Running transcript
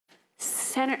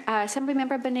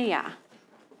Assemblymember Bonilla,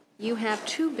 you have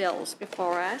two bills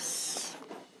before us.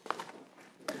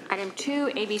 Item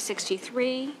 2, AB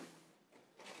 63,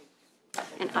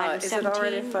 and item 17. Is it all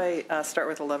right if I start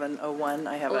with 1101?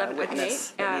 I have a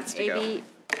witness that needs to go. AB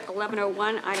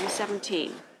 1101, item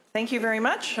 17. Thank you very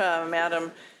much,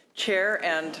 Madam Chair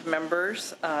and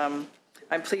members. I'm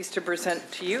pleased to present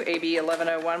to you AB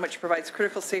 1101, which provides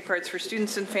critical safeguards for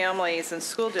students and families and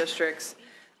school districts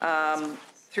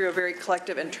through a very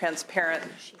collective and transparent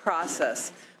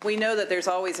process. We know that there's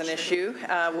always an issue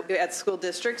at school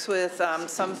districts with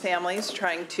some families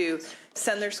trying to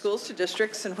send their schools to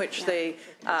districts in which they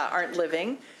aren't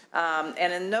living.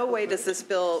 And in no way does this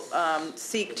bill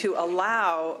seek to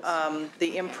allow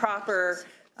the improper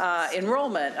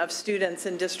enrollment of students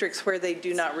in districts where they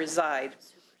do not reside.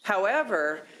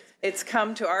 However, it's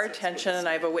come to our attention, and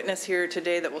I have a witness here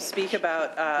today that will speak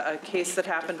about a case that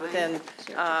happened within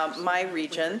my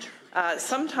region.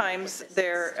 Sometimes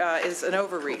there is an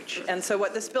overreach. And so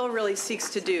what this bill really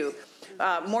seeks to do,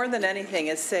 more than anything,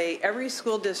 is say every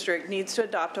school district needs to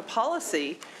adopt a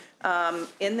policy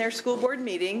in their school board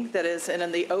meeting that is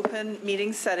in the open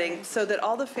meeting setting so that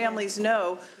all the families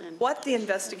know what the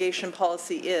investigation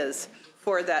policy is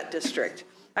for that district.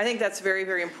 I think that's very,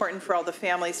 very important for all the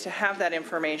families to have that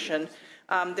information.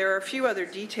 There are a few other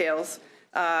details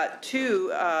to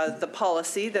the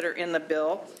policy that are in the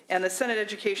bill, and the Senate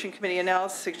Education Committee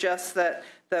analysis suggests that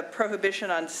the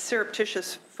prohibition on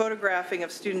surreptitious photographing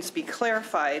of students be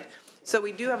clarified. So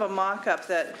we do have a mock-up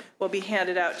that will be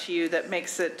handed out to you that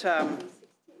makes it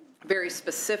very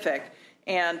specific,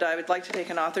 and I would like to take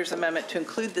an author's amendment to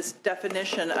include this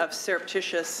definition of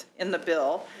surreptitious in the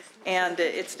bill. And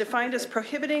it's defined as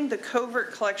prohibiting the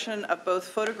covert collection of both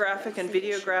photographic and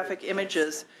videographic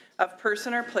images of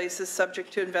person or places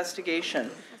subject to investigation.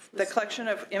 The collection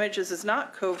of images is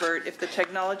not covert if the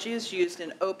technology is used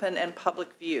in open and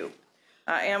public view.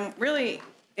 And really,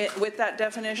 with that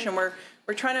definition, we're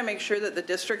trying to make sure that the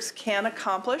districts can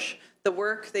accomplish the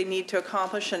work they need to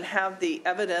accomplish and have the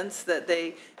evidence that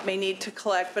they may need to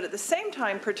collect, but at the same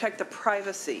time protect the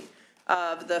privacy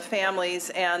of the families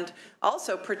and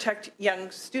also protect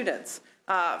young students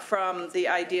from the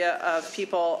idea of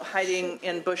people hiding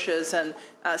in bushes and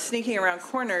sneaking around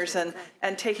corners and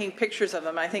taking pictures of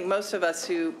them. I think most of us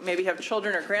who maybe have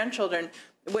children or grandchildren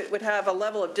would have a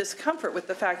level of discomfort with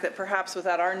the fact that perhaps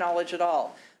without our knowledge at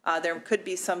all, there could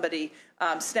be somebody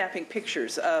snapping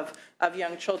pictures of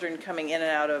young children coming in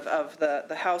and out of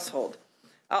the household.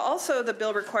 Also, the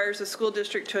bill requires the school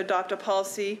district to adopt a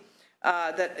policy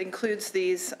that includes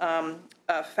these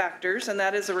factors, and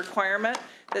that is a requirement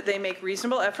that they make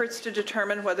reasonable efforts to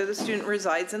determine whether the student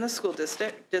resides in the school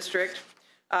district,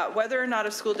 whether or not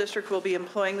a school district will be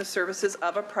employing the services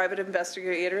of a private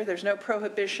investigator. There's no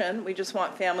prohibition. We just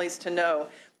want families to know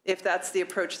if that's the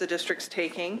approach the district's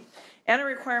taking, and a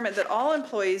requirement that all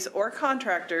employees or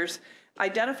contractors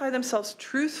identify themselves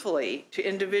truthfully to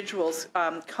individuals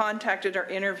contacted or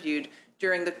interviewed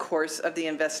during the course of the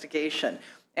investigation.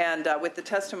 And with the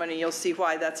testimony, you'll see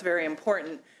why that's very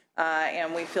important.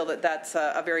 And we feel that that's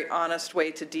a very honest way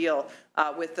to deal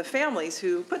with the families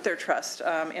who put their trust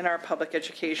in our public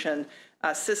education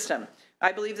system.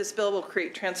 I believe this bill will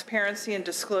create transparency and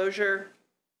disclosure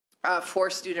for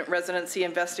student residency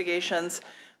investigations.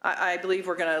 I believe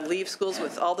we're going to leave schools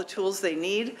with all the tools they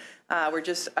need. We're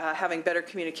just having better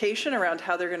communication around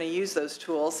how they're going to use those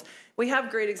tools. We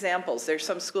have great examples. There's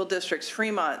some school districts,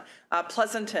 Fremont,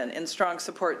 Pleasanton in strong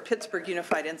support, Pittsburgh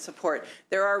Unified in support.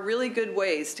 There are really good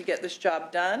ways to get this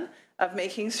job done of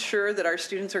making sure that our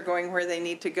students are going where they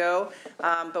need to go.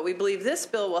 But we believe this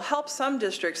bill will help some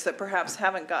districts that perhaps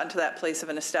haven't gotten to that place of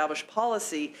an established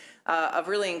policy of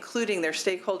really including their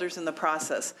stakeholders in the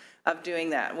process of doing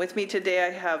that. With me today,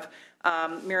 I have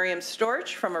Miriam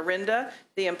Storch from Orinda,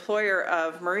 the employer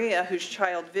of Maria, whose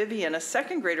child Vivian, a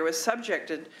second grader, was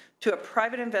subjected to a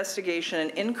private investigation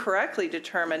and incorrectly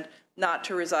determined not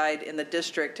to reside in the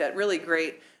district at really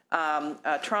great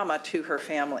trauma to her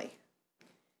family.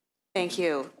 Thank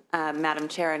you, Madam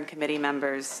Chair and committee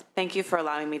members. Thank you for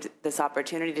allowing me this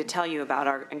opportunity to tell you about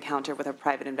our encounter with a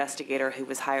private investigator who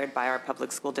was hired by our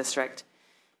public school district.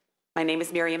 My name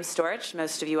is Miriam Storch.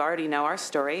 Most of you already know our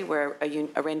story, where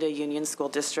Orinda Union School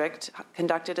District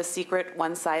conducted a secret,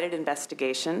 one-sided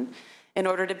investigation in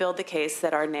order to build the case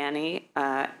that our nanny,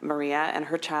 Maria, and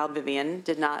her child, Vivian,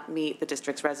 did not meet the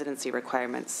district's residency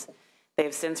requirements. They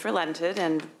have since relented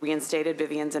and reinstated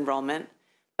Vivian's enrollment,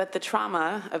 but the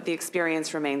trauma of the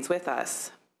experience remains with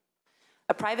us.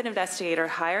 A private investigator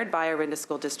hired by Orinda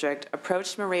School District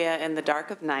approached Maria in the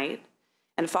dark of night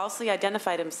and falsely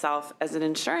identified himself as an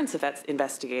insurance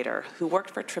investigator who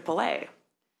worked for AAA.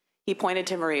 He pointed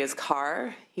to Maria's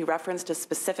car. He referenced a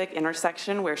specific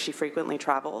intersection where she frequently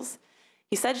travels.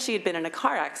 He said she had been in a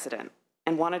car accident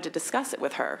and wanted to discuss it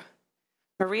with her.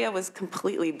 Maria was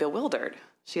completely bewildered.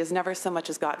 She has never so much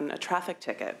as gotten a traffic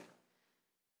ticket.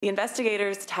 The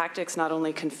investigators' tactics not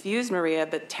only confused Maria,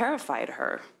 but terrified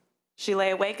her. She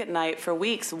lay awake at night for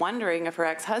weeks wondering if her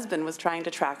ex-husband was trying to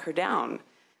track her down.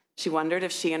 She wondered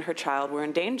if she and her child were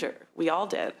in danger. We all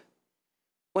did.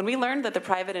 When we learned that the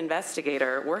private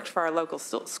investigator worked for our local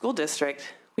school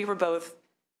district, we were both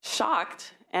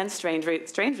shocked and strangely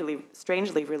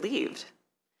relieved.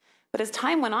 But as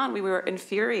time went on, we were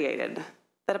infuriated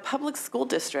that a public school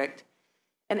district,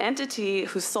 an entity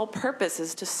whose sole purpose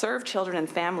is to serve children and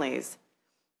families,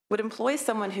 would employ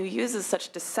someone who uses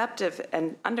such deceptive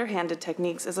and underhanded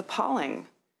techniques is appalling.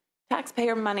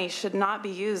 Taxpayer money should not be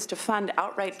used to fund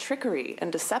outright trickery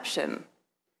and deception.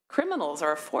 Criminals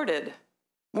are afforded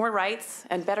more rights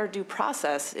and better due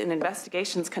process in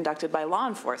investigations conducted by law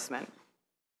enforcement.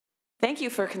 Thank you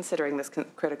for considering this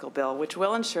critical bill, which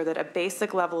will ensure that a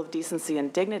basic level of decency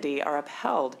and dignity are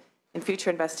upheld in future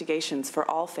investigations for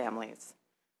all families.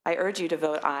 I urge you to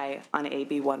vote aye on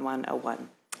AB 1101.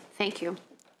 Thank you.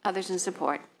 Others in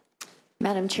support?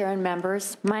 Madam Chair and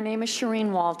members, my name is Shireen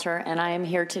Walter, and I am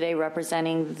here today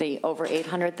representing the over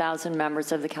 800,000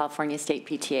 members of the California State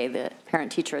PTA, the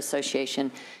Parent-Teacher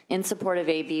Association, in support of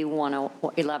AB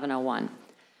 1101.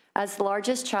 As the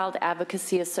largest child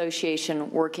advocacy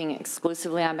association working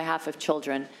exclusively on behalf of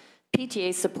children,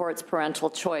 PTA supports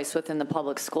parental choice within the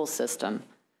public school system,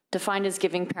 defined as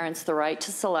giving parents the right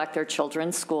to select their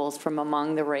children's schools from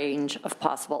among the range of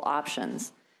possible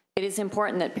options. It is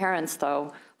important that parents,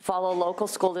 though, follow local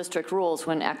school district rules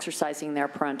when exercising their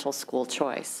parental school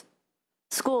choice.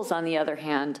 Schools, on the other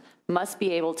hand, must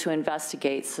be able to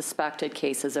investigate suspected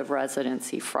cases of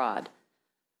residency fraud,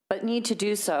 but need to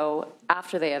do so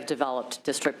after they have developed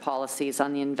district policies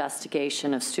on the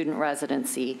investigation of student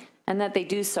residency, and that they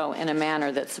do so in a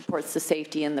manner that supports the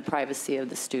safety and the privacy of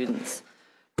the students.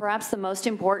 Perhaps the most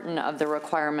important of the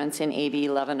requirements in AB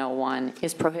 1101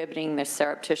 is prohibiting the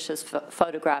surreptitious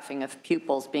photographing of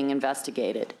pupils being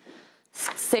investigated.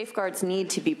 Safeguards need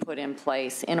to be put in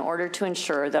place in order to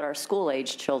ensure that our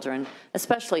school-age children,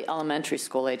 especially elementary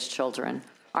school-age children,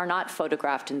 are not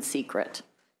photographed in secret.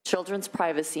 Children's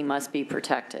privacy must be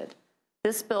protected.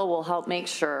 This bill will help make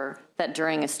sure that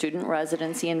during a student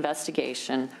residency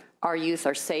investigation, our youth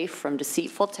are safe from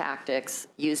deceitful tactics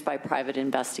used by private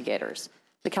investigators.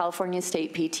 The California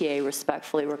State PTA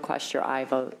respectfully requests your aye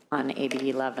vote on AB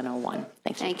 1101.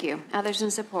 Thank you. Thank you. Others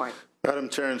in support? Madam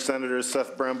Chair and Senators,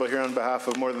 Seth Bramble here on behalf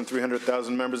of more than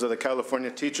 300,000 members of the California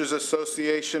Teachers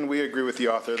Association. We agree with the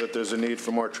author that there's a need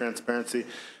for more transparency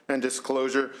and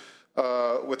disclosure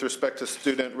with respect to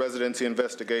student residency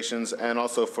investigations and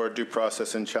also for due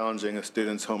process in challenging a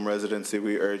student's home residency.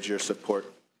 We urge your support.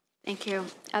 Thank you.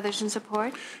 Others in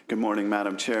support? Good morning,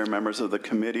 Madam Chair, members of the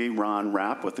committee. Ron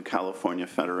Rapp with the California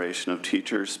Federation of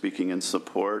Teachers speaking in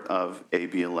support of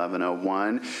AB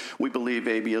 1101. We believe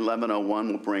AB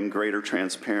 1101 will bring greater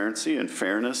transparency and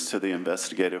fairness to the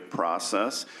investigative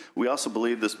process. We also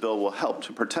believe this bill will help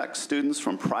to protect students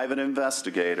from private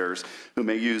investigators who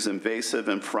may use invasive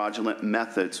and fraudulent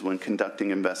methods when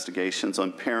conducting investigations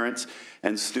on parents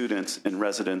and students in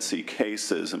residency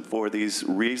cases. And for these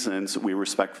reasons, we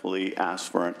respectfully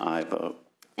ask for an aye vote.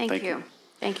 Thank you.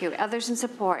 Thank you. Others in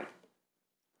support?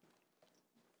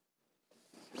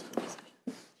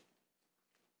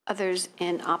 Others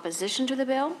in opposition to the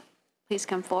bill? Please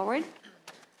come forward.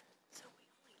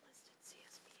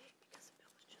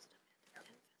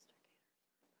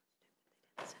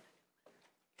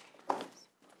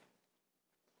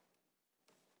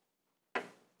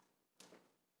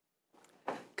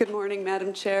 Good morning,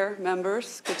 Madam Chair,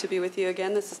 members. Good to be with you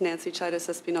again. This is Nancy Chaitis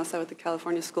Espinosa with the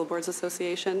California School Boards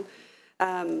Association.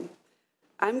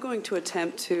 I'm going to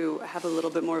attempt to have a little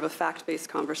bit more of a fact-based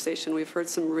conversation. We've heard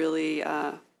some really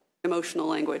emotional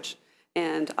language,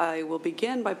 and I will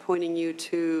begin by pointing you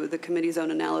to the committee's own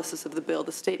analysis of the bill,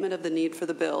 the statement of the need for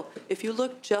the bill. If you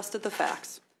look just at the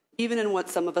facts, even in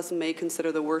what some of us may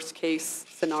consider the worst-case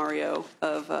scenario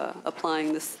of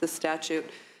applying this statute,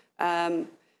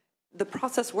 the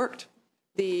process worked.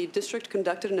 The district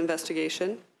conducted an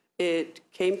investigation. It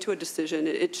came to a decision.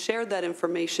 It shared that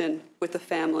information with the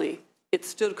family. It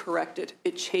stood corrected.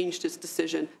 It changed its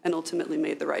decision and ultimately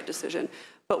made the right decision.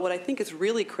 But what I think is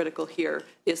really critical here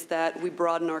is that we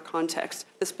broaden our context.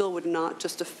 This bill would not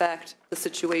just affect the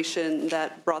situation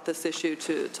that brought this issue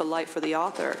to light for the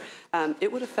author.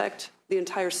 It would affect the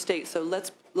entire state. So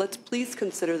let's let's please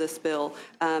consider this bill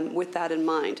with that in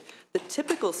mind. The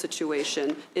typical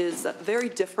situation is very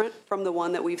different from the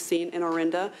one that we've seen in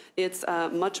Orinda. It's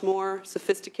much more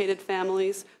sophisticated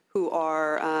families who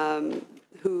are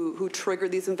who trigger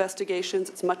these investigations.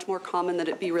 It's much more common that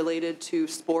it be related to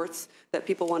sports, that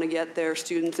people want to get their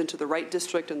students into the right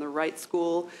district and the right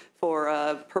school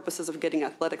for purposes of getting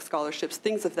athletic scholarships,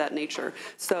 things of that nature.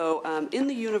 So in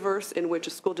the universe in which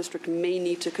a school district may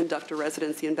need to conduct a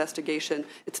residency investigation,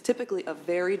 it's typically a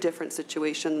very different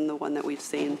situation than the one that we've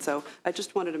seen. So I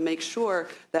just wanted to make sure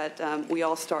that we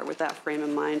all start with that frame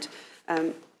in mind.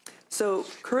 So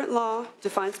current law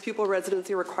defines pupil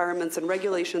residency requirements, and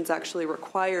regulations actually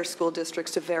require school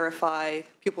districts to verify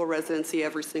pupil residency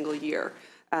every single year.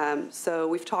 So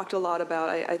we've talked a lot about,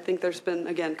 I think there's been,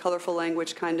 again, colorful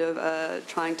language kind of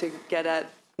trying to get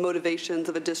at motivations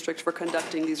of a district for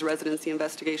conducting these residency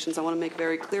investigations. I want to make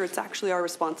very clear it's actually our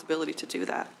responsibility to do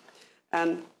that.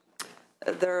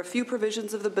 There are a few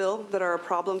provisions of the bill that are a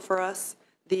problem for us.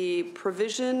 The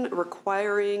provision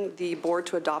requiring the board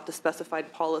to adopt a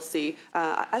specified policy,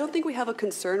 I don't think we have a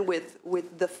concern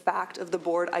with the fact of the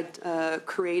board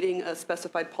creating a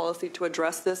specified policy to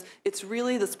address this. It's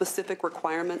really the specific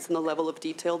requirements and the level of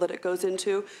detail that it goes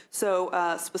into. So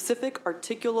specific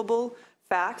articulable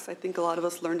facts, I think a lot of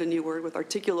us learned a new word with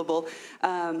articulable,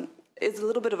 is a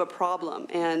little bit of a problem.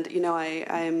 And, you know,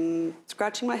 I'm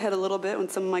scratching my head a little bit when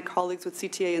some of my colleagues with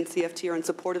CTA and CFT are in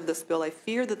support of this bill. I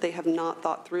fear that they have not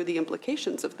thought through the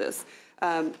implications of this.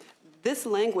 This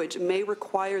language may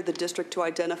require the district to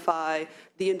identify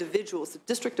the individuals, the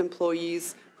district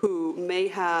employees who may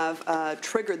have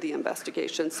triggered the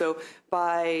investigation. So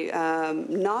by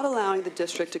not allowing the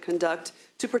district to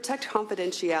protect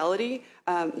confidentiality,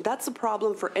 that's a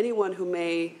problem for anyone who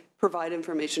may provide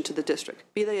information to the district,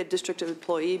 be they a district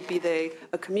employee, be they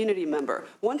a community member.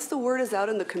 Once the word is out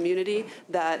in the community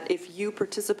that if you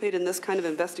participate in this kind of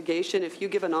investigation, if you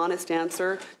give an honest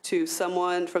answer to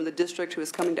someone from the district who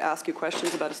is coming to ask you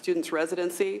questions about a student's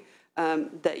residency,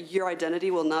 that your identity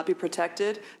will not be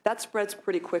protected, that spreads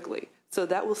pretty quickly. So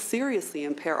that will seriously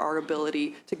impair our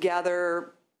ability to gather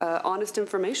honest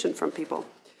information from people.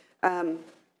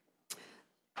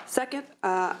 Second,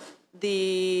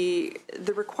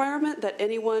 the requirement that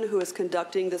anyone who is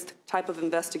conducting this type of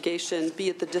investigation, be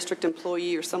it the district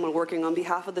employee or someone working on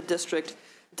behalf of the district,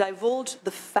 divulge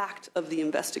the fact of the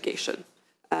investigation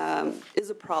is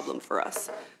a problem for us.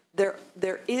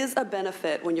 There is a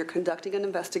benefit when you're conducting an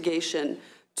investigation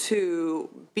to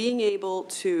being able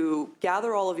to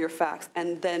gather all of your facts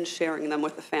and then sharing them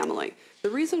with the family. The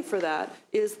reason for that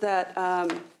is that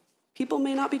people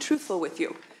may not be truthful with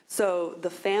you. So the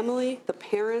family, the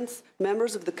parents,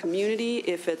 members of the community,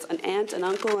 if it's an aunt and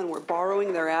uncle and we're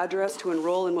borrowing their address to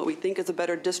enroll in what we think is a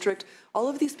better district, all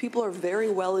of these people are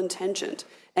very well-intentioned.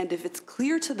 And if it's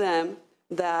clear to them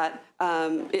that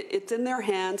it's in their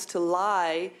hands to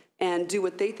lie and do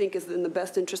what they think is in the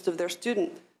best interest of their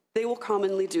student, they will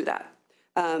commonly do that.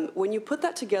 When you put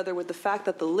that together with the fact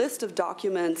that the list of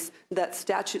documents that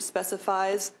statute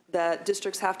specifies that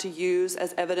districts have to use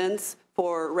as evidence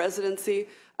for residency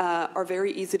are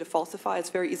very easy to falsify. It's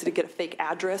very easy to get a fake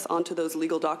address onto those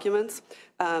legal documents.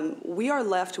 We are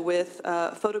left with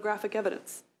photographic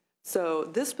evidence. So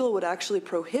this bill would actually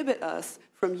prohibit us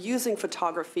from using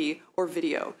photography or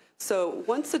video. So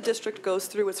once the district goes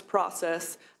through its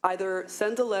process, either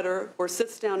sends a letter or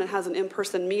sits down and has an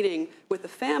in-person meeting with the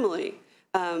family,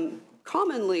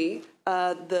 commonly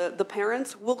the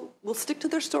parents will stick to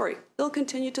their story. They'll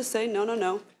continue to say, no, no,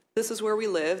 no. This is where we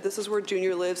live. This is where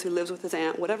Junior lives, who lives with his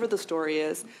aunt, whatever the story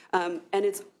is. And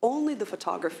it's only the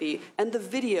photography and the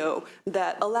video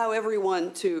that allow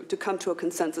everyone to come to a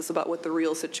consensus about what the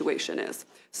real situation is.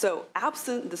 So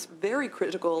absent this very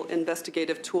critical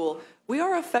investigative tool, we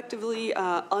are effectively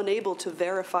unable to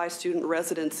verify student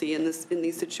residency in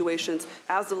these situations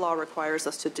as the law requires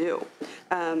us to do.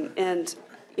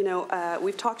 You know,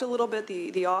 we've talked a little bit,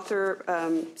 the author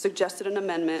suggested an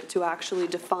amendment to actually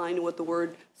define what the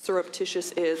word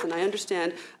surreptitious is, and I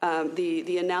understand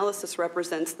the analysis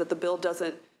represents that the bill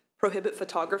doesn't prohibit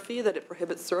photography, that it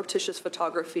prohibits surreptitious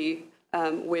photography,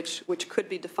 which could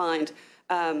be defined.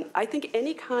 I think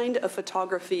any kind of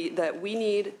photography that we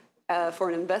need for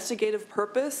an investigative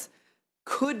purpose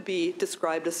could be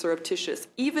described as surreptitious,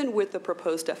 even with the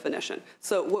proposed definition.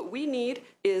 So what we need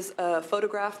is a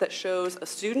photograph that shows a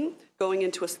student going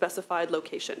into a specified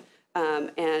location.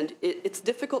 And it's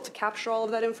difficult to capture all of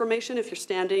that information if you're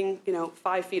standing,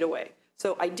 5 feet away.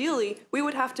 So ideally, we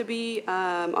would have to be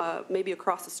maybe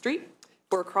across the street.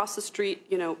 Or across the street,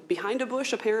 behind a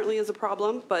bush apparently is a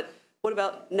problem, but What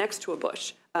about next to a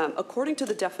bush? According to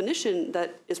the definition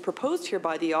that is proposed here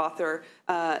by the author,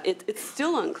 it's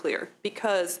still unclear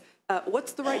because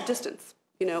what's the right distance?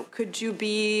 You know, could you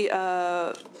be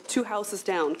 2 houses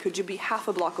down? Could you be half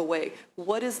a block away?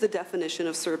 What is the definition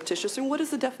of surreptitious and what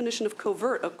is the definition of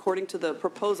covert according to the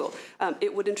proposal?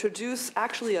 It would introduce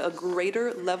actually a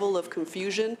greater level of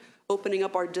confusion, opening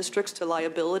up our districts to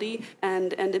liability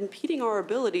and impeding our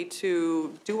ability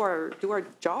to do our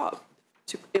job,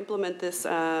 to implement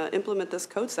this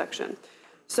code section.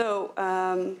 So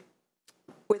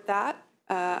with that,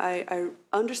 I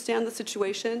understand the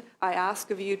situation. I ask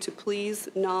of you to please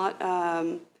not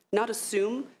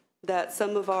assume that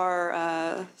some of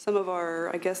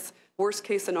our, I guess, worst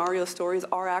case scenario stories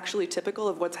are actually typical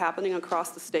of what's happening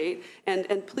across the state.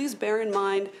 And please bear in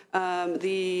mind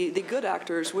the good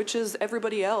actors, which is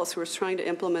everybody else who is trying to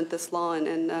implement this law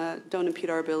and don't impede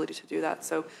our ability to do that.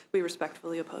 So we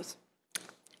respectfully oppose.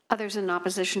 Others in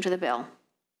opposition to the bill?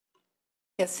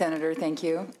 Yes, Senator, thank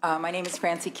you. My name is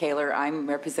Francie Kaler. I'm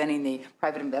representing the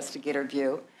private investigator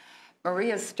view.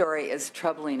 Maria's story is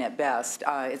troubling at best.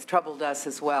 It's troubled us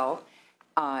as well.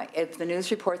 If the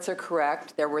news reports are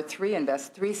correct, there were three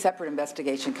separate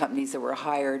investigation companies that were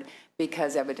hired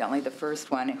because evidently the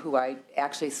first one, who I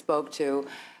actually spoke to,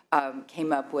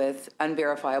 came up with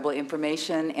unverifiable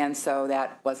information, and so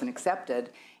that wasn't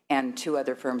accepted, and 2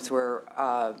 other firms were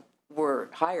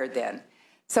hired then.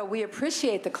 So we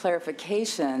appreciate the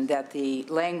clarification that the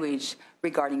language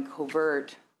regarding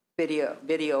covert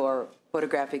video or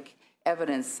photographic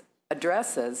evidence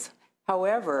addresses.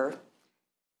 However,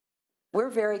 we're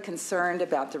very concerned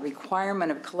about the requirement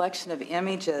of collection of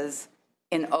images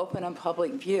in open and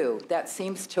public view. That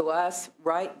seems to us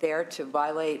right there to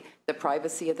violate the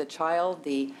privacy of the child.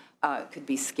 It could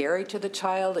be scary to the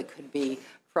child. It could be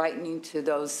frightening to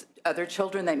those other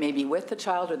children that may be with the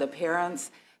child or the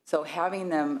parents. So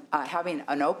having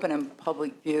an open and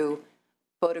public view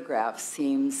photograph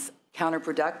seems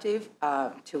counterproductive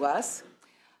to us.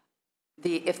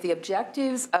 If the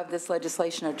objectives of this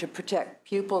legislation are to protect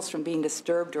pupils from being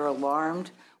disturbed or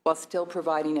alarmed while still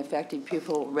providing effective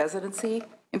pupil residency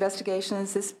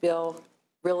investigations, this bill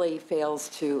really fails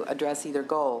to address either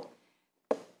goal.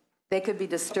 They could be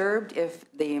disturbed if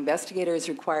the investigator is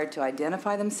required to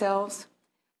identify themselves.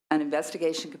 An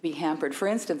investigation could be hampered. For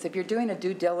instance, if you're doing a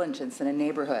due diligence in a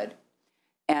neighborhood,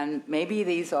 and maybe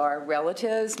these are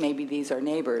relatives, maybe these are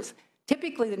neighbors.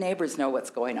 Typically, the neighbors know what's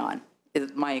going on,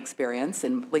 is my experience,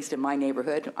 and at least in my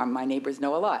neighborhood, my neighbors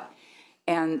know a lot.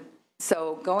 And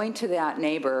so going to that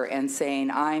neighbor and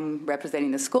saying, I'm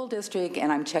representing the school district,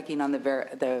 and I'm checking on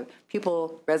the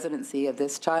pupil residency of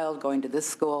this child going to this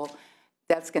school,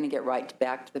 that's going to get right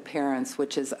back to the parents,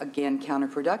 which is, again,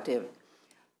 counterproductive.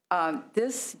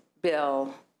 This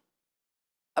bill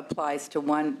applies to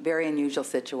one very unusual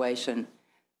situation.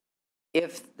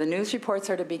 If the news reports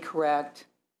are to be correct,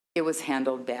 it was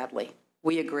handled badly.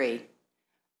 We agree.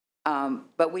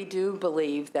 But we do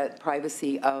believe that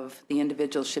privacy of the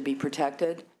individual should be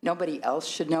protected. Nobody else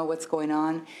should know what's going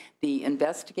on. The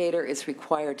investigator is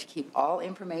required to keep all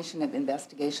information of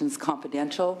investigations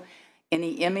confidential.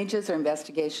 Any images or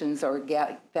investigations or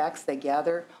facts they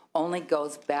gather only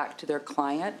goes back to their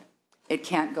client. It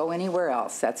can't go anywhere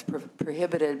else. That's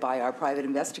prohibited by our Private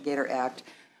Investigator Act.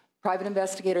 Private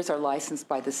investigators are licensed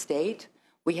by the state.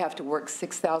 We have to work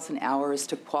 6,000 hours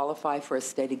to qualify for a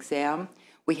state exam.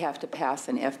 We have to pass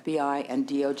an FBI and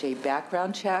DOJ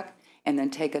background check and then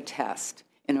take a test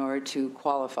in order to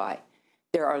qualify.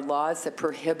 There are laws that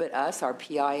prohibit us, our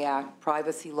PI Act,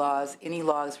 privacy laws, any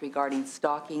laws regarding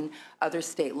stalking, other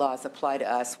state laws apply to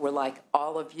us. We're like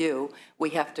all of you.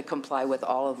 We have to comply with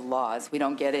all of the laws. We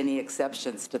don't get any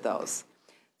exceptions to those.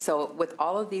 So with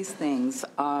all of these things,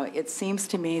 it seems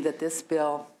to me that this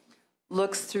bill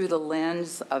looks through the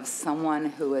lens of someone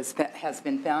who has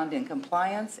been found in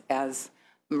compliance, as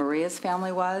Maria's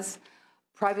family was.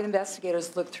 Private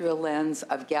investigators look through a lens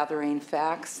of gathering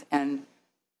facts and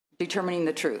determining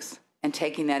the truth and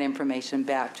taking that information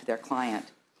back to their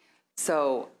client.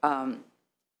 So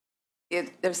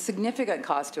there's significant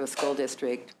cost to a school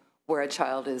district where a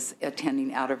child is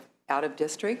attending out of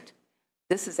district.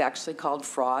 This is actually called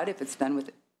fraud if it's done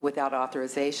without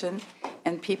authorization.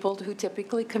 And people who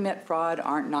typically commit fraud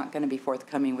aren't not going to be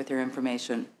forthcoming with their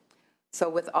information. So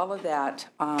with all of that,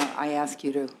 I ask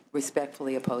you to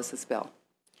respectfully oppose this bill.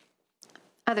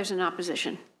 Others in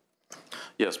opposition?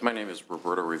 Yes, my name is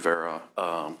Roberto Rivera.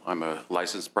 I'm a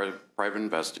licensed private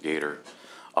investigator,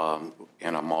 and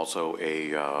I'm also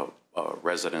a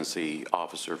residency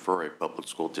officer for a public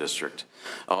school district.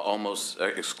 Almost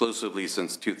exclusively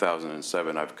since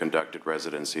 2007, I've conducted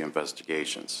residency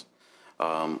investigations.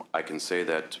 I can say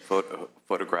that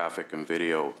photographic and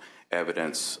video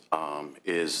evidence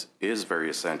is very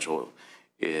essential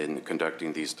in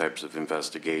conducting these types of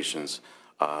investigations.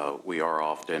 We are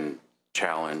often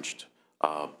challenged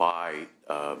by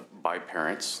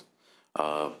parents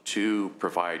to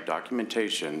provide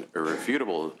documentation,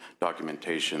 irrefutable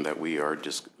documentation that we are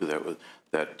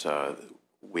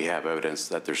we have evidence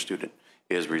that their student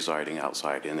is residing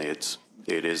outside, and it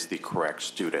is the correct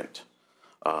student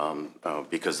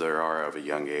because they are of a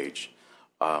young age.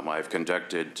 I've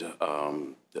conducted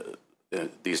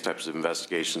these types of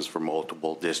investigations for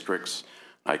multiple districts.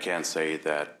 I can say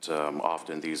that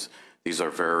often these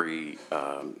are very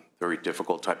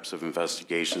difficult types of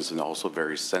investigations and also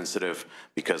very sensitive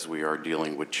because we are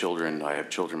dealing with children. I have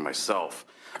children myself.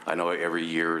 I know every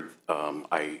year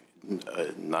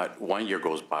not 1 year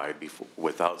goes by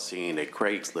without seeing a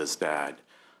Craigslist ad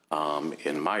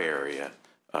in my area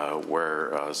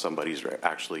where somebody's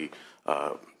actually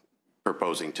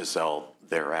proposing to sell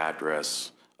their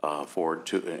address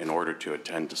in order to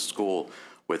attend to school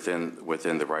within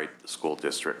the right school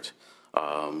district.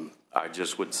 I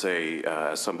just would say,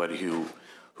 as somebody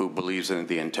who believes in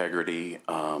the integrity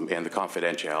and the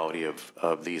confidentiality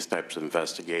of these types of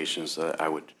investigations, I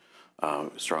would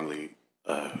strongly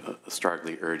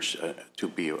urge to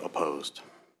be opposed.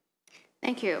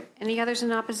 Thank you. Any others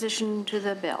in opposition to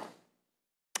the bill?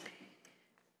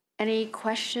 Any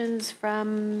questions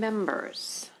from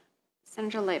members?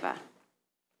 Senator Leyva.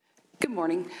 Good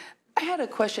morning. I had a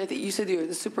question. I think you said you were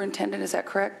the superintendent. Is that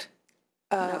correct?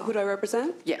 Who do I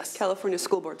represent? Yes. California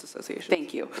School Boards Association.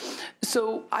 Thank you.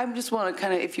 So I just want to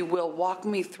kind of, if you will, walk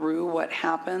me through what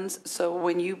happens. So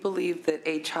when you believe that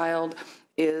a child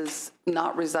is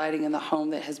not residing in the home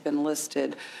that has been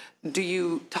listed, do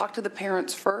you talk to the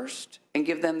parents first and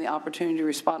give them the opportunity to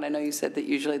respond? I know you said that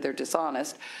usually they're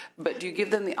dishonest, but do you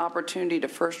give them the opportunity to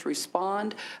first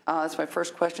respond? That's my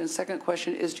first question. Second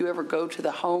question is, do you ever go to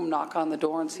the home, knock on the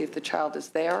door, and see if the child is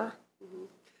there?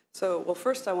 So, well,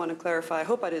 first I want to clarify. I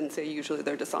hope I didn't say usually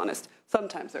they're dishonest.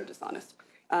 Sometimes they're dishonest.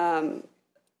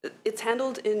 It's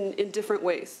handled in different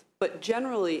ways, but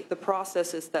generally the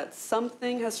process is that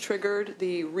something has triggered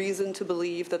the reason to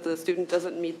believe that the student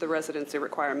doesn't meet the residency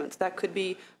requirements. That could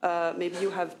be maybe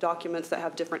you have documents that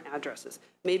have different addresses.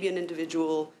 Maybe an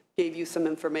individual gave you some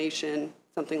information,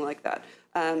 something like that.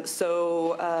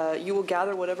 So you will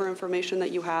gather whatever information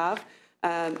that you have.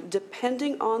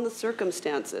 Depending on the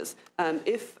circumstances.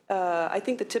 I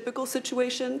think the typical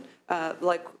situation,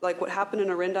 like what happened in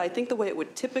Orinda, I think the way it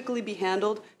would typically be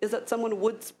handled is that someone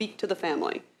would speak to the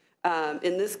family.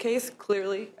 In this case,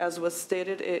 clearly, as was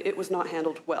stated, it was not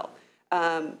handled well.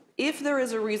 If there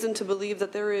is a reason to believe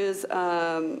that there is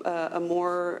a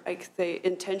more, I'd say,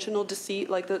 intentional deceit,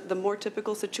 like the more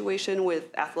typical situation with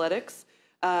athletics,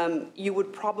 you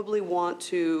would probably want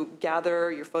to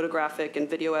gather your photographic and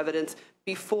video evidence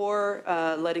before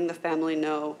letting the family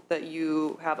know that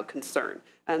you have a concern.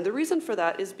 And the reason for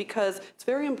that is because it's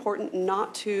very important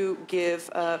not to give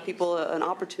people an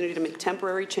opportunity to make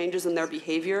temporary changes in their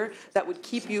behavior that would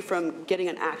keep you from getting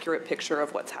an accurate picture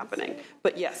of what's happening.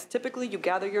 But yes, typically you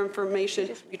gather your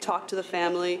information, you talk to the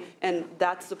family, and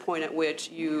that's the point at which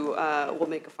you will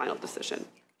make a final decision.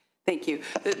 Thank you.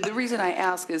 The reason I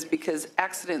ask is because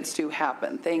accidents do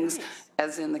happen. Things,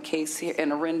 as in the case here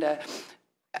in Orinda,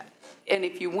 and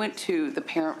if you went to the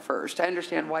parent first, I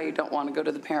understand why you don't want to go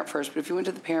to the parent first, but if you went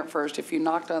to the parent first, if you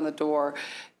knocked on the door,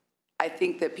 I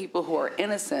think that people who are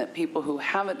innocent, people who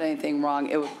haven't done anything wrong,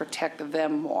 it would protect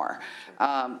them more.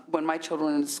 When my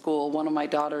children were in school, one of my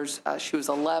daughters, she was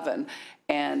 11,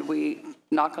 and we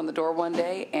knock on the door one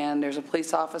day, and there's a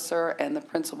police officer and the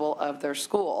principal of their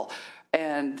school.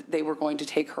 And they were going to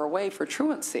take her away for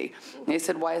truancy. And they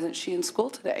said, why isn't she in school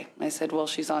today? And I said, well,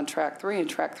 she's on track 3 and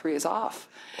track 3 is off.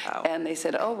 Wow. And they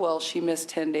said, oh, well, she missed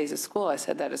 10 days of school. I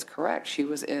said, that is correct. She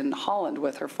was in Holland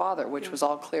with her father, which was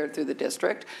all cleared through the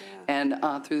district and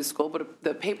through the school, but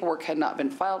the paperwork had not been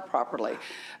filed properly.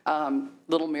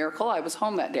 Little miracle, I was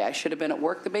home that day. I should have been at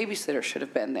work. The babysitter should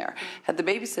have been there. Had the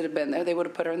babysitter been there, they would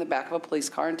have put her in the back of a police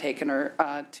car and taken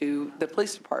her to the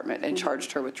police department and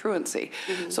charged her with truancy.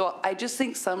 So I just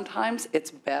think sometimes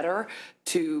it's better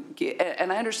to get,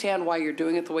 and I understand why you're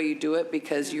doing it the way you do it,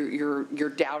 because you're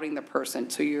doubting the person.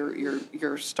 So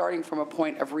you're starting from a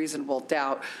point of reasonable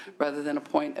doubt rather than a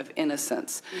point of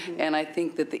innocence. And I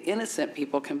think that the innocent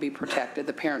people can be protected.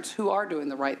 The parents who are doing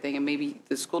the right thing, and maybe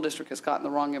the school district has gotten the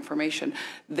wrong information,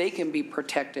 they can be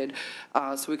protected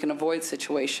so we can avoid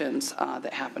situations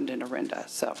that happened in Orinda.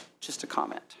 So just a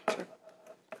comment. Sure.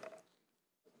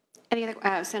 Any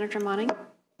other, Senator Monning?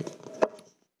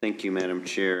 Thank you, Madam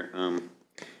Chair.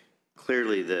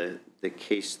 clearly the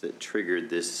case that triggered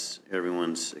this,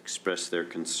 everyone's expressed their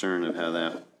concern of how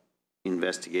that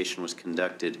investigation was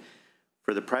conducted.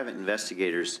 For the private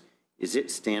investigators, is it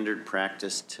standard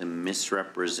practice to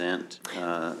misrepresent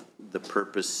the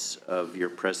purpose of your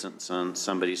presence on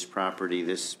somebody's property?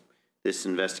 This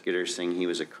investigator saying he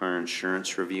was a car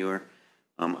insurance reviewer.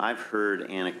 I've heard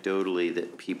anecdotally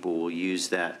that people will use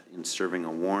that in serving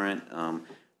a warrant.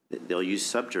 They'll use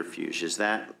subterfuge. Is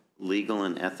that legal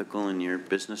and ethical in your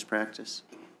business practice?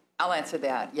 I'll answer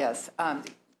that, yes.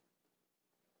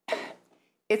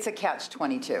 It's a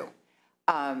catch-22.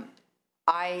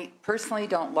 I personally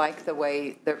don't like the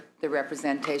way the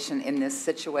representation in this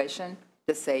situation,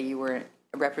 to say you were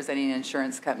representing an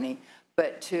insurance company,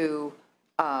 but to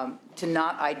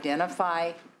not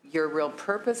identify your real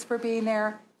purpose for being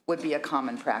there would be a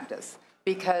common practice,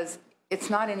 because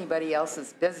it's not anybody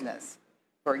else's business.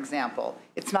 For example,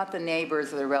 it's not the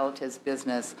neighbors or the relatives'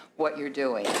 business what you're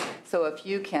doing. So if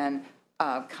you can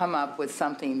come up with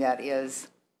something that is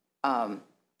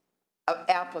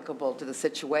applicable to the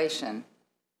situation,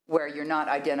 where you're not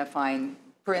identifying,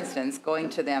 for instance, going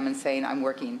to them and saying, I'm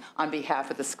working on behalf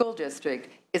of the school district,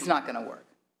 is not going to work.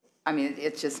 I mean,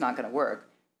 it's just not going to work.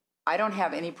 I don't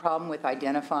have any problem with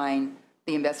identifying,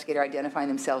 the investigator identifying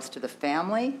themselves to the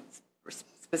family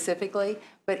specifically,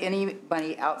 but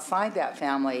anybody outside that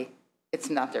family, it's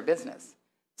not their business.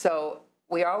 So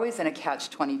we're always in a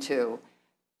catch-22.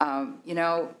 You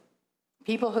know,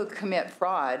 people who commit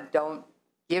fraud don't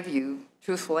give you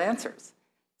truthful answers.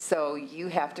 So you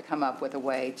have to come up with a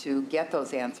way to get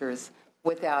those answers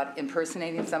without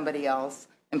impersonating somebody else,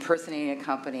 impersonating a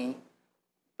company,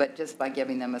 but just by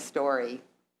giving them a story,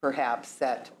 perhaps,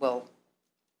 that will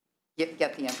get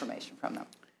the information from them.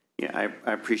 Yeah,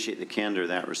 I appreciate the candor of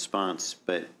that response,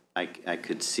 but I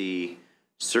could see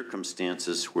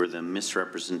circumstances where the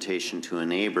misrepresentation to a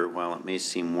neighbor, while it may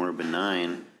seem more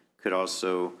benign, could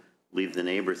also leave the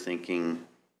neighbor thinking,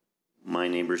 my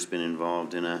neighbor's been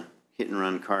involved in a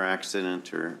hit-and-run car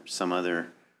accident or some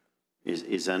other,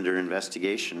 is under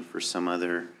investigation for some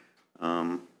other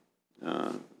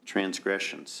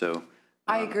transgression. So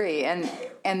I agree, and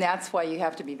that's why you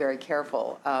have to be very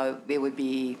careful. It would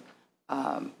be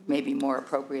maybe more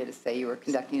appropriate to say you were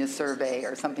conducting a survey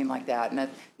or something like that,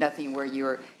 nothing where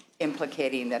you're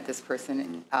implicating that this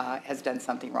person has done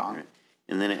something wrong. Right.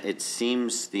 And then it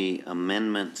seems the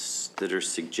amendments that are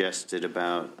suggested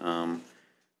about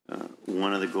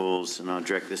one of the goals, and I'll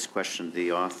direct this question to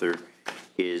the author,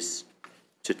 is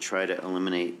to try to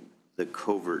eliminate the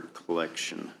covert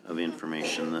collection of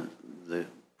information, the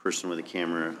person with a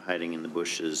camera hiding in the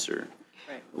bushes, or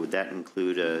right. Would that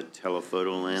include a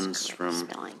telephoto lens from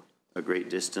a great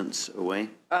distance away?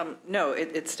 No,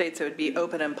 it states it would be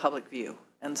open and public view.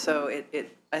 And so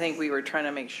I think we were trying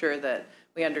to make sure that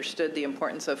we understood the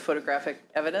importance of photographic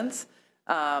evidence.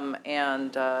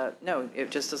 No,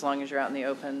 just as long as you're out in the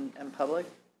open and public,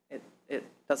 it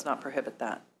does not prohibit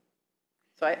that.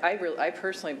 So I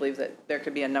personally believe that there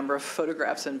could be a number of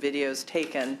photographs and videos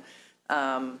taken,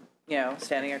 you know,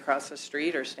 standing across the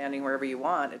street or standing wherever you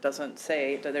want. It doesn't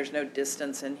say that there's no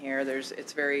distance in here.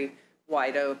 It's very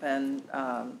wide open,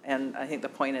 and I think the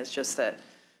point is just that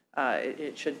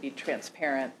it should be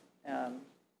transparent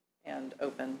and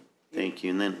open. Thank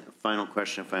you. And then a final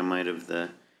question, if I might, of the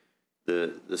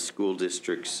school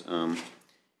districts.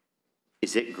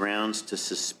 Is it grounds to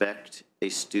suspect a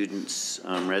student's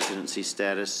residency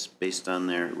status based on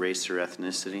their race or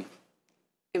ethnicity?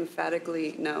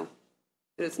 Emphatically, no,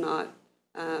 it is not.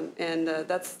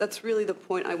 That's really the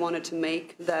point I wanted to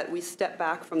make, that we step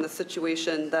back from the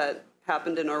situation that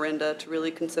happened in Orinda to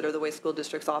really consider the way school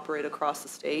districts operate across the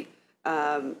state.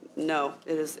 No,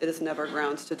 it is never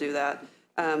grounds to do that.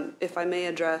 If I may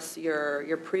address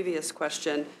your previous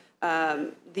question,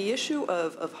 the issue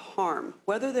of harm,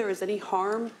 whether there is any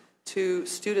harm to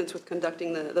students with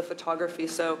conducting the photography.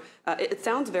 So it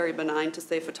sounds very benign to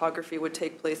say photography would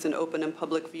take place in open and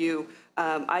public view.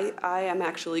 I am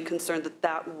actually concerned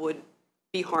that would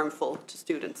be harmful to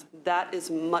students. That is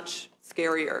much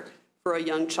scarier for a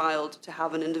young child, to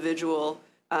have an individual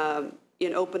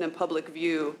in open and public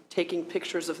view taking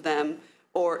pictures of them,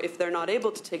 or if they're not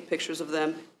able to take pictures of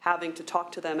them, having to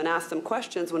talk to them and ask them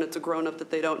questions when it's a grown-up that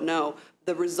they don't know.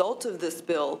 The result of this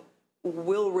bill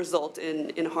will result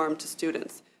in harm to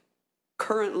students.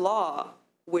 Current law,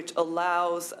 which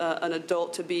allows an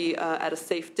adult to be at a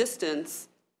safe distance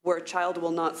where a child will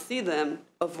not see them,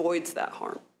 avoids that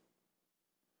harm.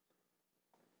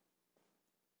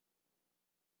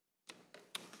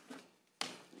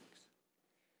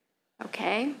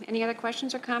 Okay, any other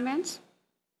questions or comments?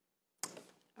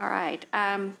 All right.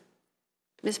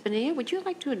 Ms. Bonilla, would you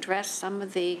like to address some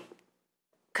of the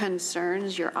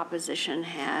concerns your opposition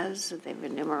has that they've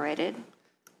enumerated?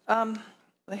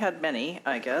 They had many,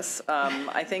 I guess.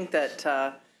 I think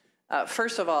that,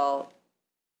 first of all,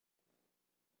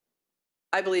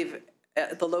 I believe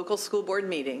at the local school board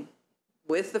meeting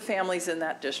with the families in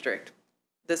that district,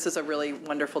 this is a really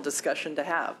wonderful discussion to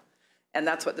have. And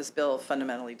that's what this bill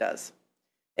fundamentally does.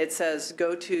 It says,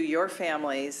 go to your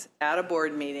families at a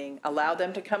board meeting, allow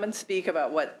them to come and speak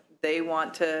about what they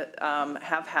want to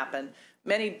have happen.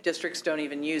 Many districts don't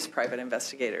even use private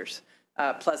investigators.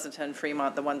 Pleasanton,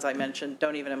 Fremont, the ones I mentioned,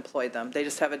 don't even employ them. They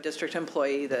just have a district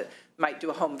employee that might do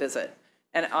a home visit.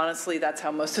 And honestly, that's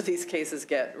how most of these cases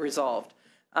get resolved.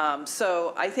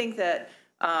 So I think that,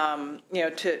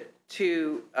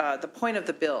 to the point of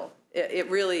the bill, it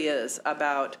really is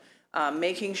about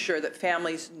making sure that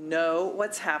families know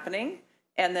what's happening,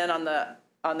 and then on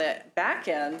the back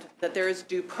end, that there is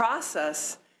due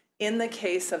process in the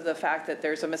case of the fact that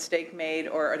there's a mistake made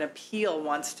or an appeal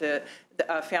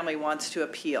a family wants to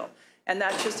appeal. And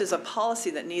that just is a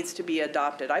policy that needs to be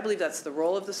adopted. I believe that's the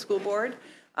role of the school board.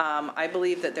 I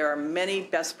believe that there are many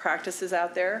best practices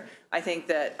out there. I think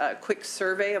that a quick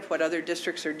survey of what other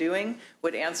districts are doing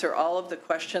would answer all of the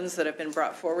questions that have been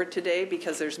brought forward today,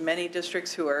 because there's many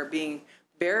districts who are being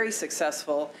very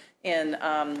successful in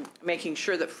making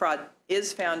sure that fraud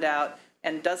is found out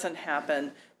and doesn't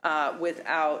happen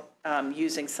without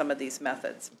using some of these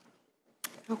methods.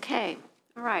 Okay.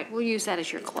 All right. We'll use that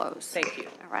as your close. Thank you.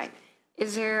 All right.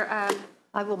 Is there...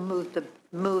 I will move the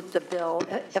bill.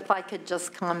 If I could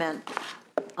just comment,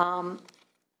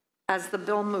 as the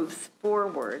bill moves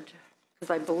forward, because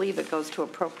I believe it goes to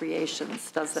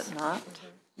appropriations, does it not?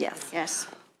 Yes. Yes.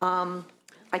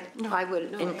 I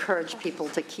would encourage people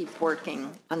to keep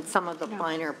working on some of the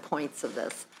finer points of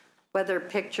this, whether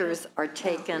pictures are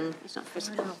taken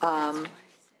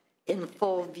in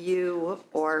full view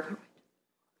or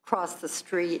across the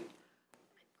street,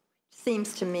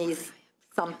 seems to me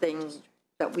something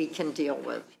that we can deal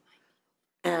with,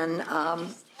 and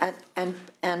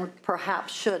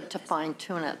perhaps should, to fine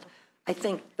tune it. I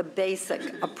think the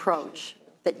basic approach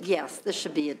that yes, this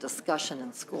should be a discussion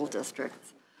in school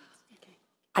districts.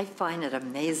 I find it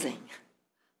amazing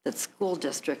that school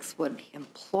districts would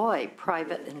employ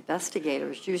private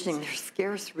investigators using their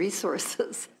scarce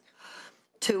resources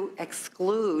to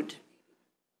exclude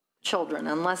children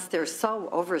unless they're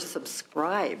so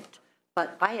oversubscribed.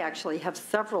 But I actually have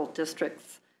several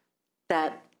districts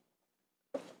that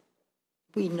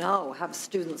we know have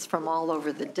students from all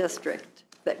over the district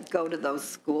that go to those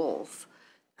schools.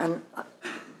 And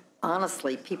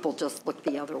honestly, people just look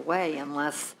the other way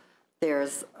unless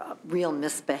there's real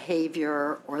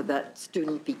misbehavior or that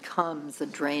student becomes a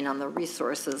drain on the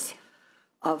resources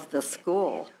of the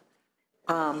school.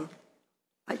 I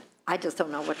just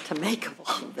don't know what to make of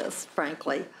all of this,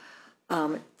 frankly.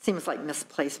 It seems like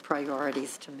misplaced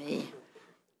priorities to me.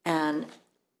 And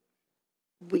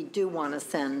we do want to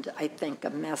send, I think, a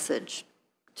message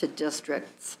to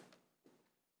districts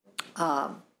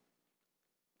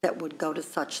that would go to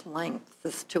such lengths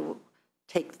as to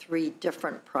take 3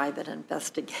 different private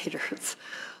investigators,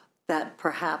 that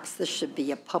perhaps this should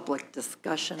be a public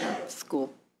discussion of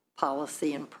school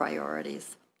policy and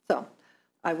priorities. So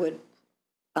I would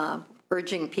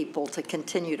urging people to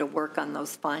continue to work on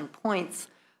those fine points,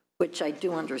 which I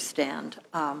do understand.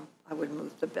 I would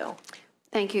move the bill.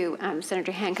 Thank you,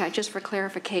 Senator Hancock. Just for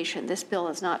clarification, this bill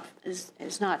is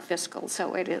not fiscal,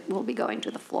 so it will be going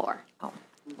to the floor. Oh,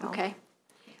 well. Okay.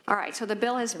 All right. So the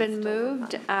bill has been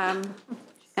moved, and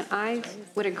I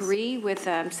would agree with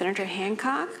Senator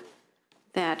Hancock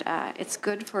that it's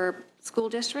good for school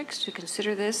districts to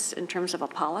consider this in terms of a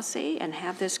policy and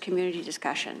have this community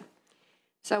discussion.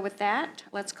 So with that,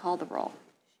 let's call the roll.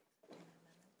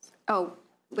 Oh,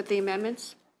 with the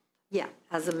amendments? Yeah,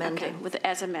 as amended. Okay,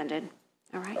 as amended.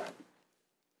 All right.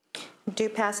 Do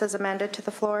pass as amended to the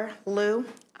floor. Liu?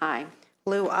 Aye.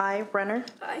 Liu, aye. Renner?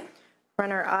 Aye.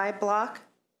 Renner, aye. Block?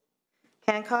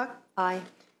 Hancock? Aye.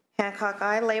 Hancock,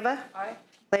 aye. Leyva? Aye.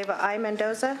 Leyva, aye.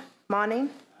 Mendoza?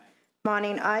 Monning?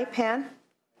 Monning, aye. Pan?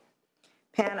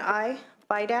 Pan, aye.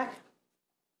 Vidak?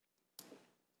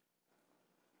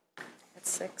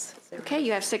 That's 6-0. Okay,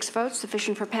 you have 6 votes,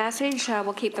 sufficient for passage.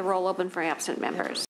 We'll keep the roll open for absent members.